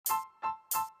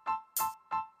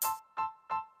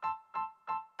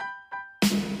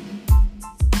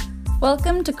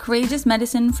Welcome to Courageous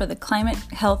Medicine for the Climate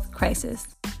Health Crisis,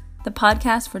 the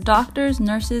podcast for doctors,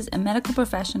 nurses, and medical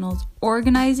professionals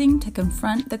organizing to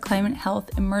confront the climate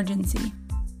health emergency.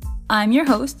 I'm your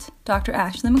host, Dr.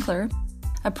 Ashley McClure,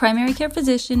 a primary care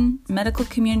physician, medical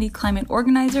community climate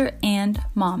organizer, and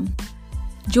mom.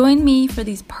 Join me for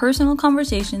these personal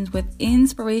conversations with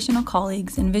inspirational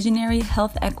colleagues and visionary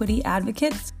health equity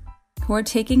advocates who are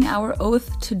taking our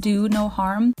oath to do no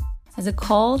harm as a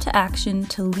call to action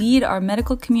to lead our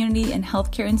medical community and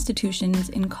healthcare institutions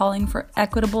in calling for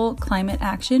equitable climate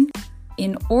action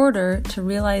in order to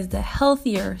realize the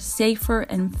healthier, safer,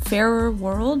 and fairer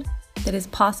world that is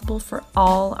possible for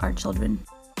all our children.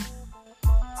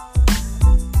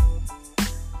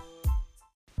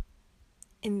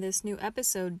 In this new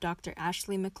episode, Dr.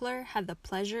 Ashley McClure had the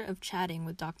pleasure of chatting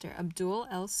with Dr. Abdul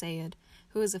El-Sayed,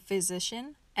 who is a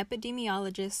physician,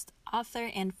 epidemiologist, author,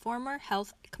 and former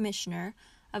health commissioner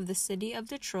of the city of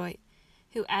Detroit,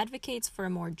 who advocates for a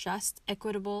more just,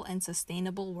 equitable, and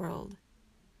sustainable world.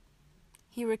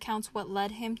 He recounts what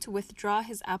led him to withdraw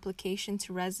his application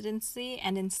to residency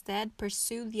and instead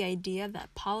pursue the idea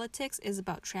that politics is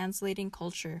about translating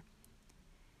culture.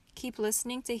 Keep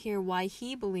listening to hear why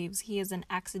he believes he is an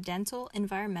accidental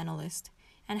environmentalist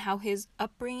and how his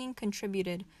upbringing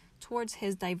contributed towards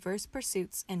his diverse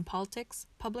pursuits in politics,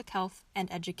 public health,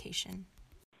 and education.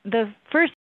 The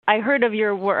first I heard of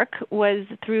your work was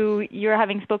through your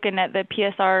having spoken at the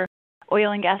PSR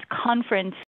Oil and Gas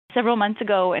Conference several months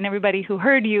ago, and everybody who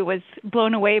heard you was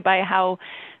blown away by how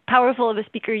powerful of a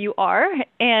speaker you are.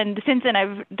 And since then,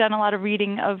 I've done a lot of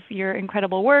reading of your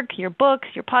incredible work, your books,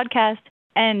 your podcast,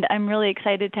 and I'm really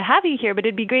excited to have you here. But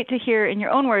it'd be great to hear in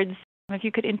your own words if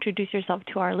you could introduce yourself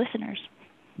to our listeners.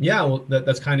 Yeah, well,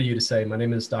 that's kind of you to say. My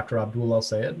name is Dr. Abdul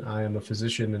El-Sayed. I am a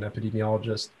physician and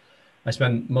epidemiologist. I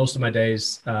spend most of my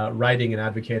days writing and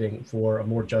advocating for a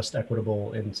more just,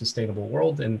 equitable, and sustainable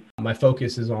world. And my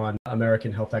focus is on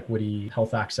American health equity,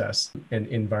 health access, and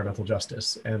environmental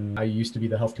justice. And I used to be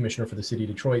the health commissioner for the city of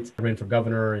Detroit. I ran for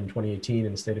governor in 2018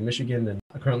 in the state of Michigan. And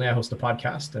currently I host a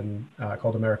podcast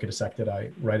called America Dissected. I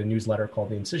write a newsletter called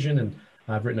The Incision. And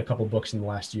I've written a couple books in the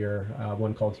last year,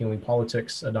 one called Healing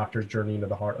Politics, A Doctor's Journey into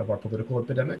the Heart of Our Political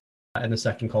Epidemic, and the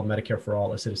second called Medicare for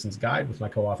All, A Citizen's Guide with my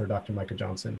co-author, Dr. Micah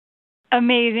Johnson.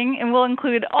 Amazing. And we'll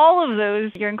include all of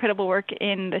those, your incredible work,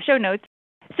 in the show notes.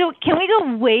 So can we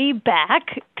go way back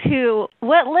to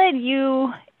what led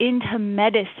you into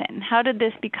medicine? How did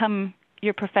this become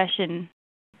your profession?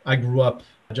 I grew up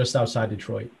just outside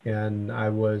Detroit, and I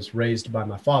was raised by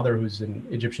my father, who's an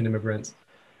Egyptian immigrant,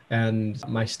 and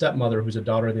my stepmother, who's a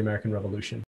daughter of the American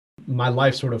Revolution. My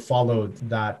life sort of followed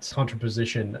that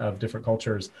contraposition of different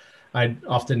cultures. I'd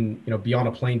often, be on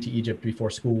a plane to Egypt before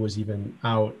school was even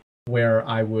out, where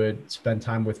I would spend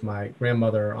time with my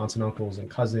grandmother, aunts and uncles, and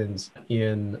cousins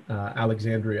in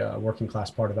Alexandria, a working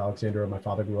class part of Alexandria where my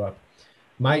father grew up.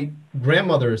 My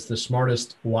grandmother is the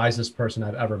smartest, wisest person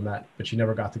I've ever met, but she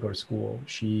never got to go to school.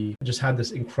 She just had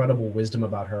this incredible wisdom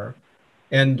about her.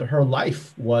 And her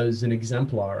life was an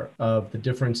exemplar of the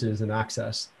differences in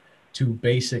access to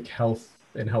basic health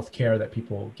and health care that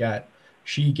people get.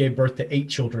 She gave birth to 8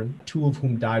 children, 2 of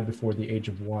whom died before the age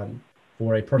of 1,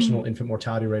 for a personal infant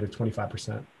mortality rate of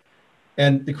 25%.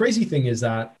 And the crazy thing is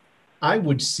that I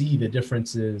would see the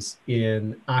differences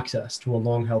in access to a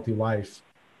long, healthy life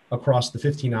across the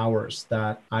 15 hours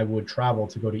that I would travel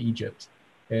to go to Egypt.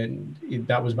 And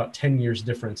that was about 10 years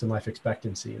difference in life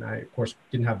expectancy. And I, of course,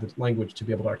 didn't have the language to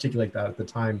be able to articulate that at the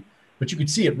time, but you could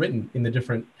see it written in the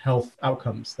different health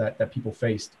outcomes that people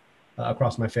faced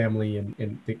across my family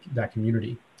and that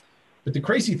community. But the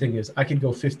crazy thing is I could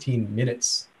go 15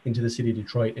 minutes into the city of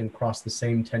Detroit and cross the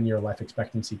same 10-year life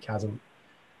expectancy chasm.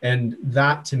 And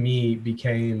that to me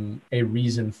became a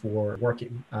reason for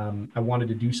working. I wanted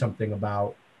to do something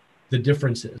about the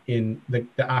differences in the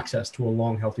access to a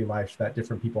long, healthy life that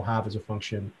different people have as a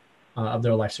function of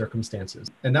their life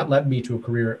circumstances. And that led me to a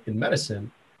career in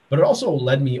medicine, but it also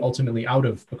led me ultimately out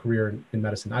of a career in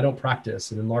medicine. I don't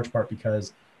practice, and in large part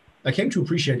because I came to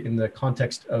appreciate in the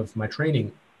context of my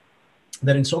training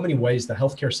that in so many ways, the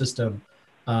healthcare system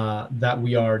that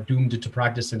we are doomed to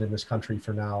practice in this country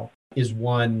for now is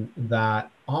one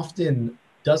that often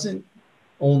doesn't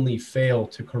only fail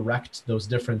to correct those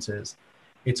differences.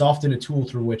 It's often a tool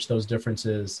through which those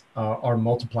differences are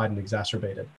multiplied and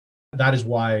exacerbated. That is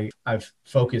why I've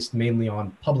focused mainly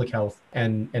on public health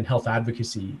and health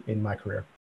advocacy in my career.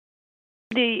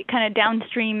 The kind of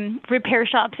downstream repair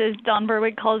shops, as Don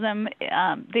Berwick calls them,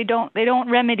 they don't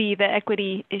remedy the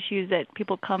equity issues that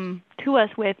people come to us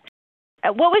with.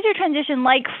 What was your transition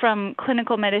like from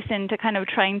clinical medicine to kind of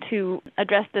trying to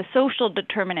address the social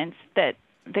determinants that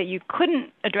that you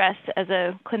couldn't address as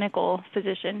a clinical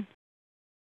physician?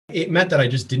 It meant that I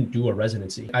just didn't do a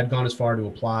residency. I'd gone as far to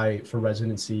apply for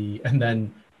residency and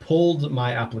then pulled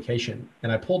my application.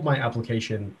 And I pulled my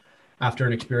application after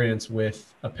an experience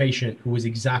with a patient who was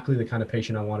exactly the kind of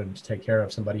patient I wanted to take care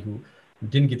of, somebody who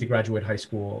didn't get to graduate high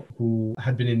school, who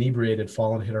had been inebriated,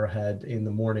 fallen, hit her head in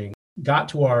the morning, got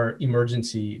to our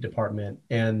emergency department,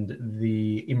 and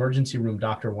the emergency room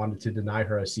doctor wanted to deny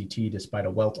her a CT despite a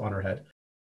welt on her head.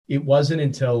 It wasn't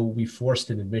until we forced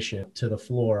an admission to the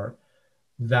floor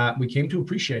that we came to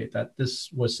appreciate that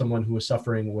this was someone who was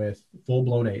suffering with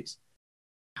full-blown AIDS,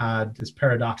 had this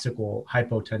paradoxical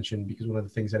hypotension, because one of the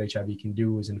things that HIV can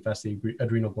do is infest the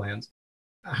adrenal glands,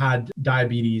 had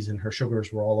diabetes and her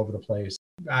sugars were all over the place.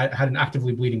 I had an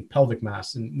actively bleeding pelvic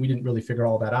mass, and we didn't really figure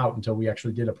all that out until we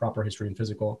actually did a proper history and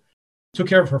physical. Took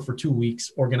care of her for 2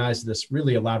 weeks, organized this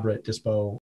really elaborate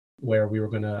dispo where we were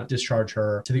going to discharge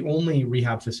her to the only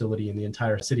rehab facility in the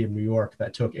entire city of New York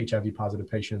that took HIV positive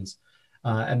patients.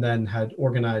 And then had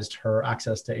organized her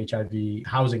access to HIV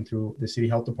housing through the city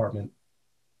health department.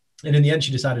 And in the end,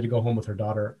 she decided to go home with her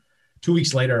daughter. 2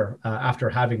 weeks later,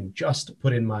 after having just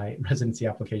put in my residency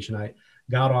application, I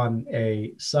got on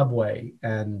a subway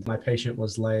and my patient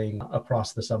was laying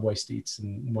across the subway seats.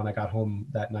 And when I got home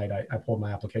that night, I pulled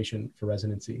my application for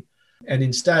residency. And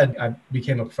instead, I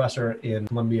became a professor in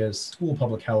Columbia's School of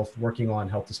Public Health, working on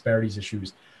health disparities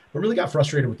issues, but really got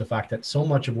frustrated with the fact that so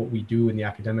much of what we do in the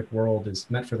academic world is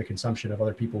meant for the consumption of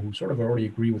other people who sort of already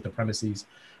agree with the premises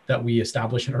that we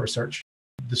establish in our research.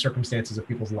 The circumstances of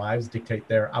people's lives dictate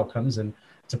their outcomes, and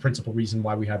it's a principal reason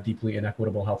why we have deeply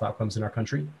inequitable health outcomes in our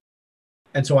country.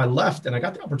 And so I left, and I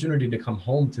got the opportunity to come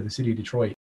home to the city of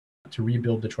Detroit to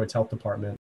rebuild Detroit's health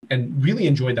department, and really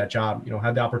enjoyed that job.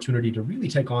 Had the opportunity to really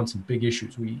take on some big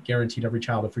issues. We guaranteed every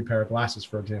child a free pair of glasses,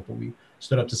 for example. We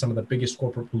stood up to some of the biggest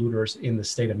corporate polluters in the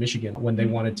state of Michigan when they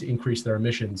wanted to increase their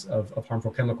emissions of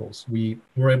harmful chemicals. We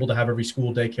were able to have every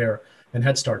school, daycare, and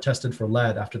Head Start tested for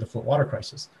lead after the Flint water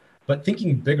crisis. But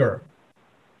thinking bigger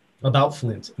about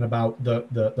Flint and about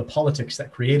the politics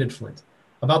that created Flint,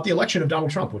 about the election of Donald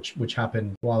Trump, which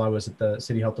happened while I was at the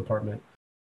city health department,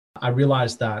 I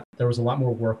realized that there was a lot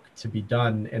more work to be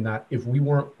done, and that if we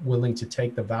weren't willing to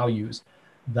take the values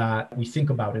that we think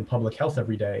about in public health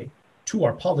every day to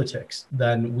our politics,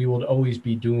 then we would always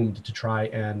be doomed to try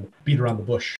and beat around the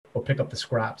bush or pick up the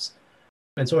scraps.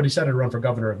 And so I decided to run for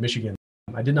governor of Michigan.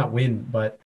 I did not win,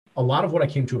 but a lot of what I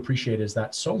came to appreciate is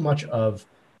that so much of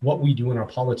what we do in our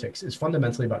politics is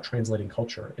fundamentally about translating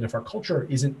culture. And if our culture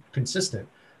isn't consistent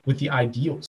with the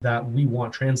ideals that we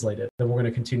want translated, then we're going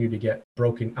to continue to get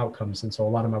broken outcomes. And so a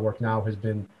lot of my work now has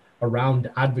been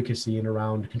around advocacy and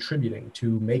around contributing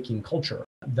to making culture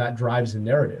that drives a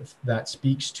narrative that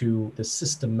speaks to the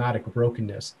systematic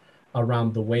brokenness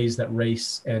around the ways that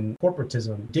race and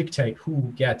corporatism dictate who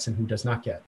gets and who does not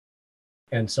get.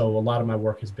 And so a lot of my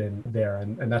work has been there.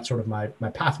 And that's sort of my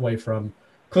pathway from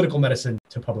clinical medicine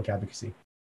to public advocacy.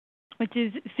 Which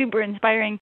is super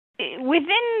inspiring.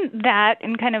 Within that,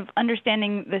 and kind of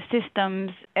understanding the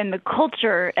systems and the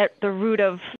culture at the root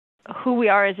of who we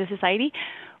are as a society,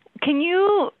 can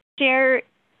you share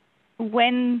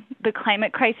when the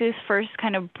climate crisis first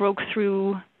kind of broke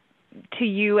through to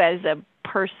you as a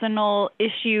personal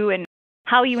issue and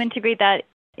how you integrate that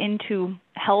into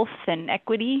health and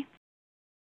equity?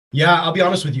 Yeah, I'll be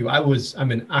honest with you.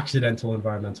 I'm an accidental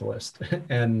environmentalist.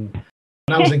 And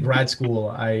when I was in grad school,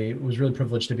 I was really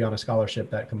privileged to be on a scholarship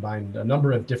that combined a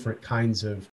number of different kinds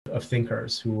of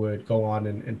thinkers who would go on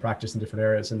and practice in different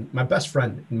areas. And my best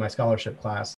friend in my scholarship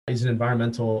class is an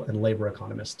environmental and labor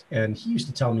economist. And he used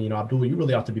to tell me, Abdul, you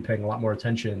really ought to be paying a lot more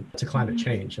attention to climate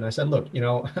change. And I said, look,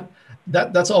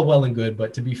 that's all well and good,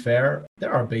 but to be fair,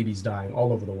 there are babies dying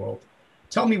all over the world.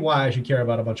 Tell me why I should care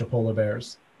about a bunch of polar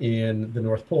bears in the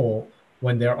North Pole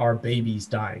when there are babies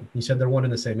dying. He said they're one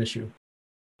and the same issue.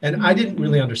 And I didn't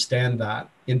really understand that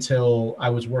until I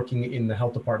was working in the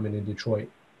health department in Detroit,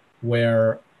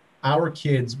 where our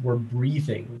kids were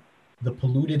breathing the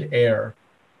polluted air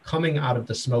coming out of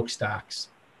the smokestacks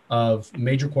of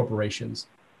major corporations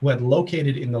who had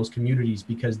located in those communities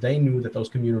because they knew that those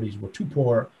communities were too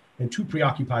poor and too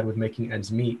preoccupied with making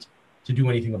ends meet to do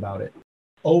anything about it.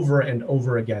 Over and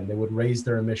over again, they would raise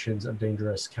their emissions of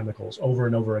dangerous chemicals. Over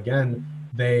and over again,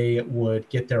 they would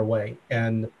get their way.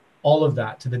 And all of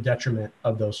that to the detriment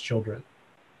of those children.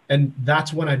 And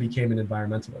that's when I became an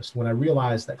environmentalist, when I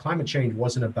realized that climate change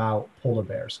wasn't about polar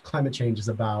bears. Climate change is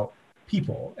about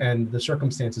people and the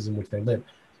circumstances in which they live.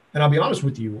 And I'll be honest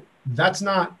with you, that's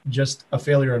not just a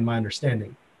failure in my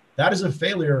understanding. That is a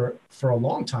failure for a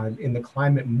long time in the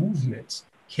climate movement,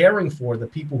 caring for the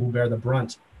people who bear the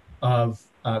brunt of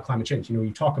climate change.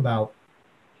 You talk about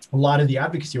a lot of the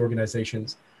advocacy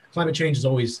organizations, climate change is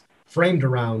always framed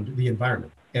around the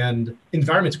environment. And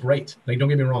environment's great. Like, don't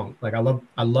get me wrong. Like, I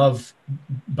love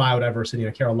biodiversity, and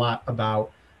I care a lot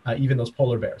about even those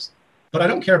polar bears. But I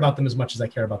don't care about them as much as I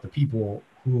care about the people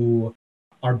who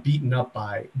are beaten up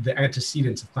by the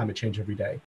antecedents of climate change every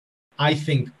day. I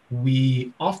think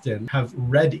we often have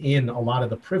read in a lot of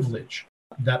the privilege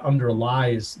that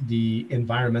underlies the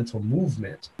environmental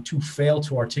movement to fail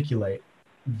to articulate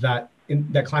that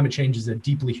climate change is a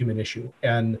deeply human issue,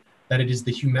 and that it is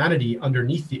the humanity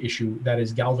underneath the issue that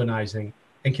is galvanizing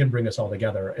and can bring us all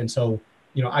together. And so,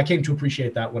 I came to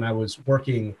appreciate that when I was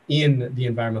working in the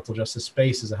environmental justice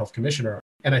space as a health commissioner.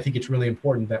 And I think it's really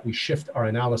important that we shift our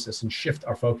analysis and shift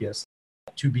our focus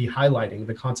to be highlighting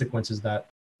the consequences that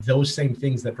those same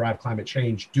things that drive climate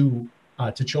change do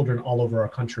to children all over our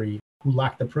country who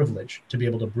lack the privilege to be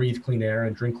able to breathe clean air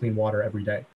and drink clean water every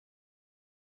day.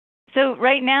 So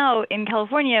right now in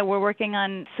California, we're working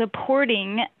on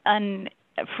supporting a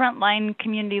frontline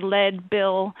community-led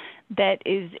bill that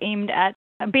is aimed at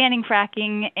banning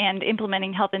fracking and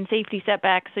implementing health and safety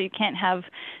setbacks so you can't have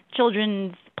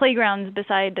children's playgrounds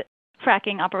beside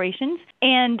fracking operations.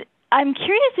 And I'm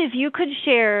curious if you could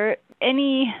share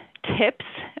any tips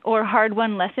or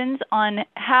hard-won lessons on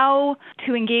how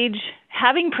to engage,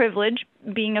 having privilege,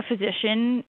 being a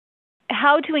physician,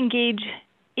 how to engage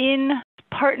in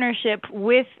partnership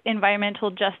with environmental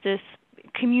justice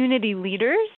community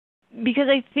leaders, because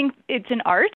I think it's an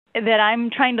art that I'm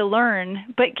trying to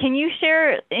learn. But can you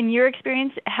share, in your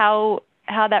experience, how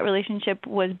that relationship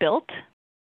was built?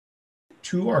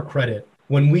 To our credit,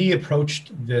 when we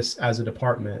approached this as a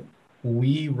department,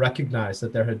 we recognized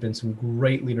that there had been some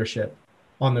great leadership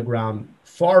on the ground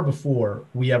far before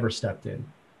we ever stepped in.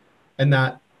 And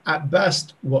that at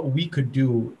best, what we could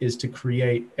do is to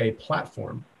create a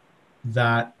platform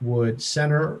that would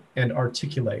center and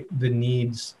articulate the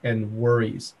needs and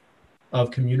worries of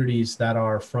communities that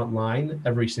are frontline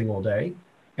every single day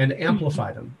and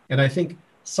amplify them. And I think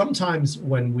sometimes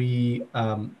when we,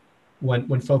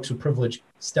 when folks with privilege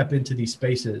step into these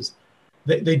spaces,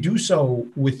 they do so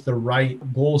with the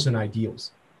right goals and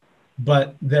ideals.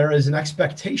 But there is an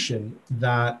expectation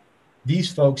that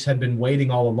these folks had been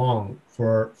waiting all along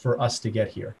for us to get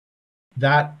here.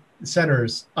 That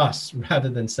centers us rather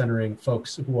than centering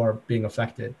folks who are being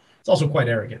affected. It's also quite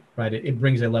arrogant, right? It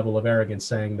brings a level of arrogance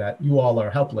saying that you all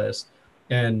are helpless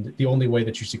and the only way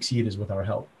that you succeed is with our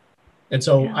help. And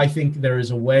so I think there is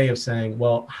a way of saying,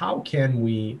 well, how can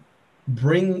we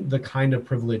bring the kind of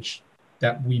privilege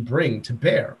that we bring to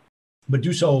bear, but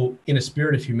do so in a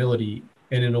spirit of humility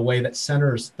and in a way that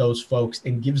centers those folks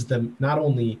and gives them not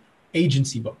only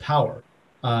agency, but power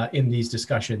in these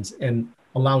discussions, and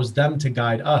allows them to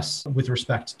guide us with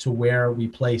respect to where we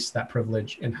place that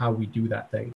privilege and how we do that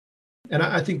thing. And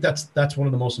I think that's one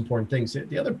of the most important things.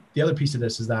 The other piece of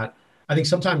this is that I think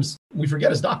sometimes we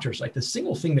forget as doctors, like the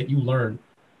single thing that you learn,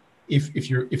 if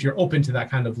you're open to that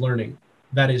kind of learning,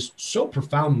 that is so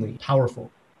profoundly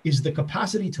powerful, is the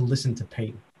capacity to listen to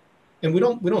pain. And we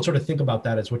don't sort of think about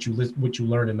that as what you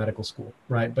learn in medical school,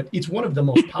 right? But it's one of the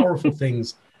most powerful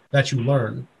things that you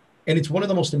learn. And it's one of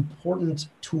the most important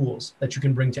tools that you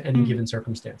can bring to any given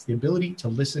circumstance, the ability to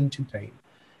listen to pain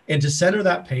and to center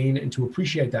that pain and to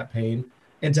appreciate that pain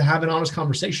and to have an honest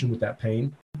conversation with that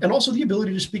pain. And also the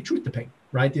ability to speak truth to pain,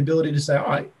 right? The ability to say, all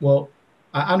right, well,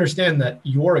 I understand that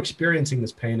you're experiencing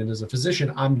this pain, and as a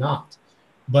physician, I'm not.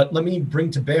 But let me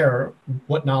bring to bear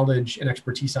what knowledge and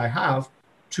expertise I have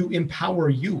to empower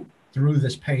you through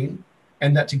this pain,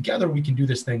 and that together we can do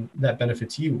this thing that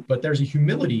benefits you. But there's a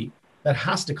humility that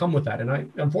has to come with that.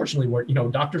 And unfortunately, where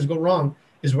doctors go wrong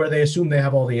is where they assume they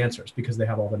have all the answers because they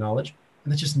have all the knowledge.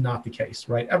 And that's just not the case,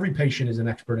 right? Every patient is an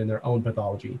expert in their own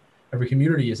pathology. Every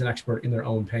community is an expert in their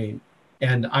own pain.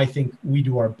 And I think we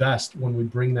do our best when we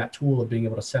bring that tool of being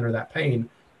able to center that pain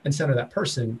and center that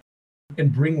person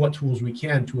and bring what tools we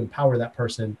can to empower that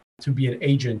person to be an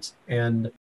agent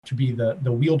and to be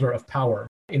the wielder of power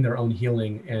in their own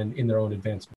healing and in their own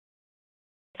advancement.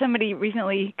 Somebody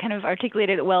recently kind of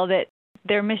articulated it well, that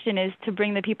their mission is to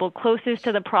bring the people closest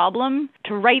to the problem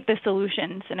to write the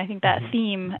solutions. And I think that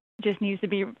theme just needs to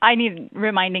be, I need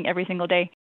reminding every single day.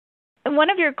 And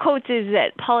one of your quotes is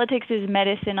that politics is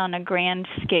medicine on a grand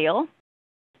scale.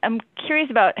 I'm curious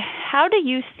about, how do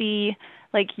you see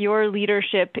your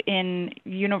leadership in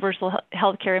universal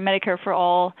healthcare and Medicare for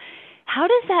all? How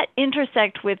does that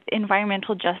intersect with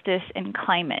environmental justice and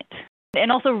climate,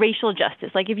 and also racial justice?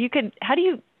 If you could, how do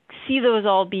you see those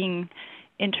all being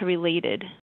interrelated?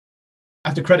 I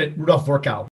have to credit Rudolf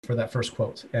Virchow for that first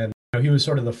quote. And he was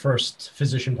sort of the first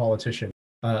physician politician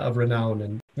of renown,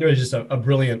 and he's just a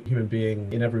brilliant human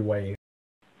being in every way.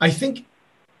 I think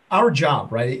our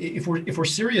job, right, if we're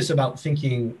serious about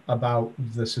thinking about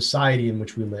the society in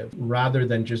which we live, rather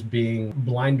than just being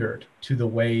blinded to the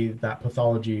way that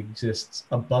pathology exists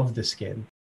above the skin,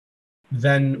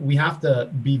 then we have to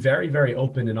be very, very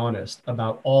open and honest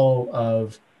about all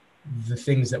of the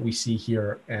things that we see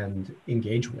here and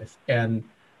engage with. And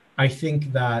I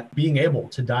think that being able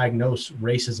to diagnose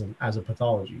racism as a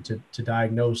pathology, to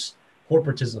diagnose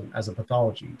corporatism as a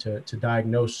pathology, to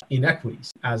diagnose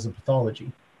inequities as a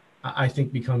pathology, I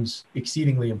think becomes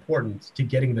exceedingly important to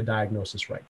getting the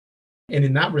diagnosis right. And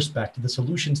in that respect, the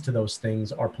solutions to those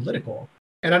things are political.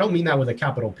 And I don't mean that with a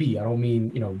capital P. I don't mean,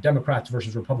 Democrats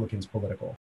versus Republicans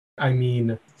political. I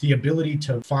mean the ability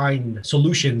to find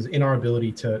solutions in our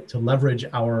ability to leverage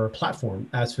our platform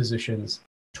as physicians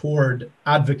toward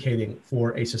advocating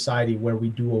for a society where we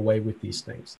do away with these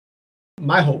things.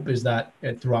 My hope is that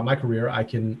throughout my career, I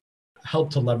can help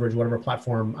to leverage whatever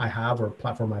platform I have or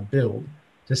platform I build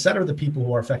to center the people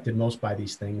who are affected most by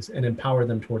these things and empower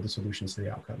them toward the solutions to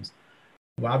the outcomes.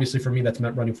 Well, obviously, for me, that's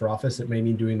meant running for office. It may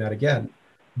mean doing that again.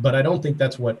 But I don't think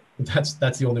that's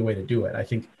the only way to do it. I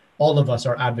think all of us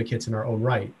are advocates in our own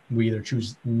right. We either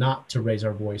choose not to raise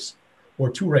our voice or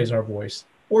to raise our voice,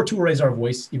 or to raise our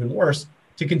voice, even worse,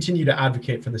 to continue to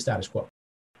advocate for the status quo.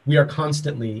 We are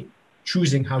constantly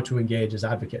choosing how to engage as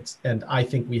advocates. And I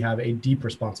think we have a deep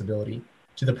responsibility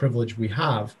to the privilege we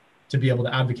have to be able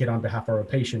to advocate on behalf of our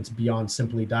patients beyond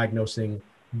simply diagnosing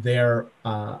their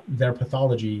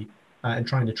pathology and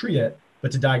trying to treat it,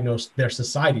 but to diagnose their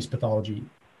society's pathology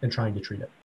and trying to treat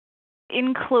it.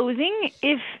 In closing,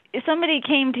 if somebody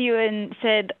came to you and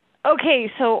said,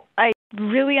 okay, so I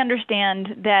really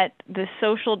understand that the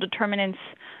social determinants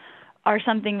are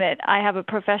something that I have a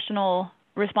professional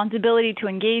responsibility to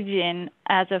engage in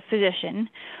as a physician,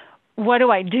 what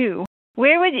do I do?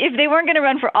 If they weren't going to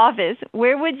run for office,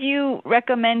 where would you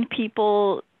recommend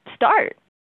people start?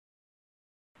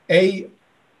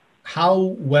 How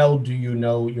well do you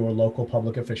know your local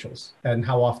public officials, and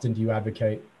how often do you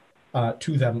advocate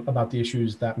to them about the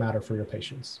issues that matter for your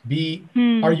patients? B,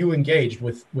 are you engaged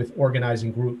with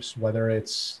organizing groups, whether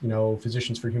it's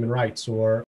Physicians for Human Rights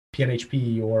or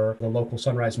PNHP or the local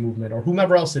Sunrise Movement or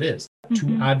whomever else it is,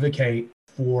 to advocate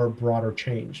for broader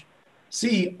change?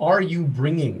 C, are you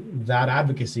bringing that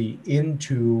advocacy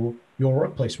into your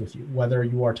workplace with you, whether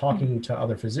you are talking to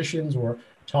other physicians or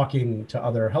talking to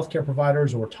other healthcare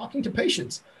providers or talking to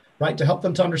patients, right, to help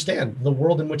them to understand the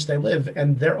world in which they live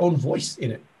and their own voice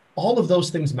in it? All of those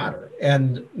things matter.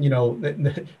 And, you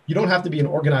don't have to be an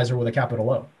organizer with a capital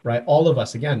O, right? All of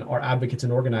us, again, are advocates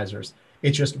and organizers.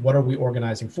 It's just, what are we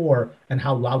organizing for and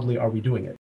how loudly are we doing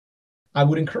it? I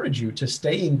would encourage you to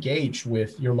stay engaged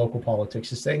with your local politics,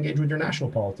 to stay engaged with your national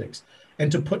politics,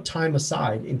 and to put time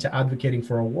aside into advocating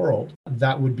for a world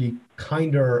that would be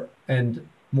kinder and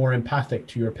more empathic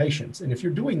to your patients. And if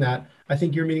you're doing that, I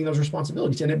think you're meeting those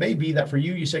responsibilities. And it may be that for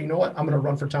you, you say, you know what, I'm going to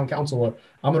run for town council, or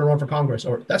I'm going to run for Congress,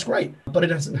 or that's great. But it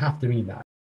doesn't have to mean that.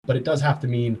 But it does have to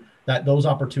mean that those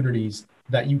opportunities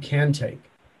that you can take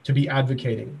to be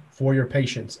advocating for your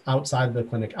patients outside of the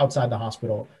clinic, outside the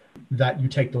hospital, that you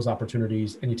take those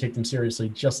opportunities and you take them seriously,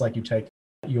 just like you take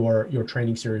your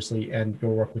training seriously and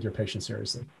your work with your patients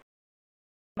seriously.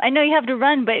 I know you have to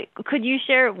run, but could you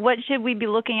share what should we be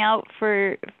looking out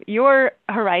for your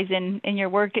horizon in your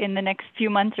work in the next few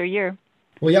months or year?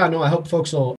 Well, yeah, no, I hope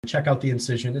folks will check out the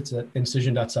Incision. It's at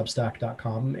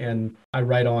incision.substack.com. And I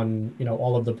write on,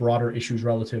 all of the broader issues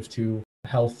relative to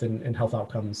health and health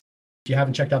outcomes. If you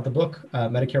haven't checked out the book,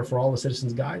 Medicare for All, A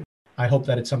Citizen's Guide, I hope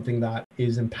that it's something that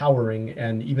is empowering.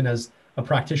 And even as a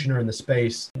practitioner in the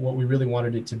space, what we really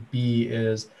wanted it to be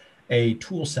is a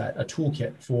tool set, a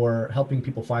toolkit for helping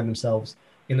people find themselves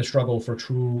in the struggle for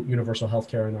true universal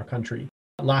healthcare in our country.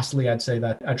 Lastly, I'd say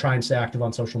that I try and stay active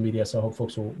on social media, so I hope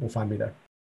folks will find me there.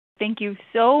 Thank you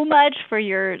so much for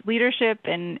your leadership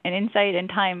and insight and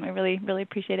time. I really, really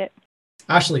appreciate it.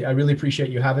 Ashley, I really appreciate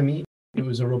you having me. It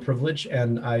was a real privilege,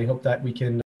 and I hope that we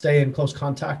can stay in close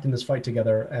contact in this fight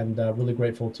together, and really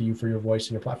grateful to you for your voice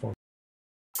and your platform.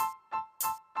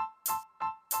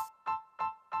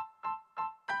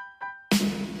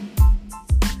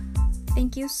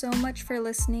 Thank you so much for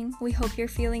listening. We hope you're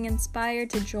feeling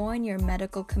inspired to join your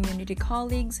medical community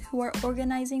colleagues who are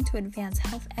organizing to advance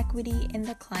health equity in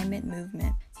the climate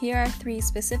movement. Here are 3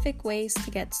 specific ways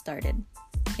to get started.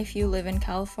 If you live in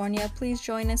California, please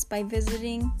join us by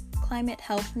visiting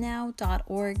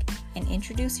climatehealthnow.org and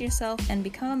introduce yourself and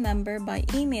become a member by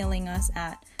emailing us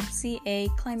at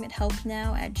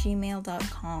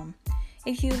caclimatehealthnow@gmail.com.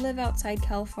 If you live outside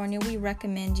California, we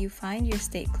recommend you find your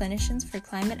state clinicians for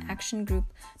Climate Action Group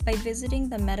by visiting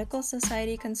the Medical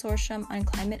Society Consortium on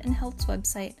Climate and Health's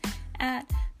website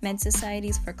at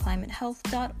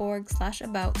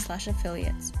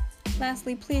medsocieties4climatehealth.org/about/affiliates.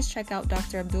 Lastly, please check out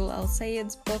Dr. Abdul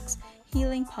El-Sayed's books,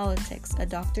 Healing Politics, A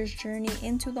Doctor's Journey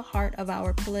into the Heart of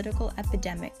Our Political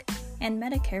Epidemic, and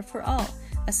Medicare for All,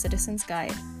 A Citizen's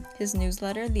Guide, his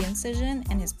newsletter, The Incision,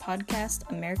 and his podcast,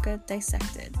 America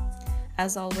Dissected.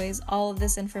 As always, all of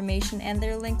this information and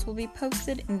their links will be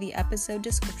posted in the episode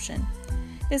description.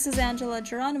 This is Angela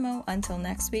Geronimo. Until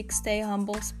next week, stay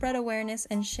humble, spread awareness,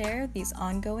 and share these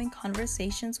ongoing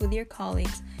conversations with your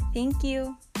colleagues. Thank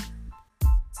you.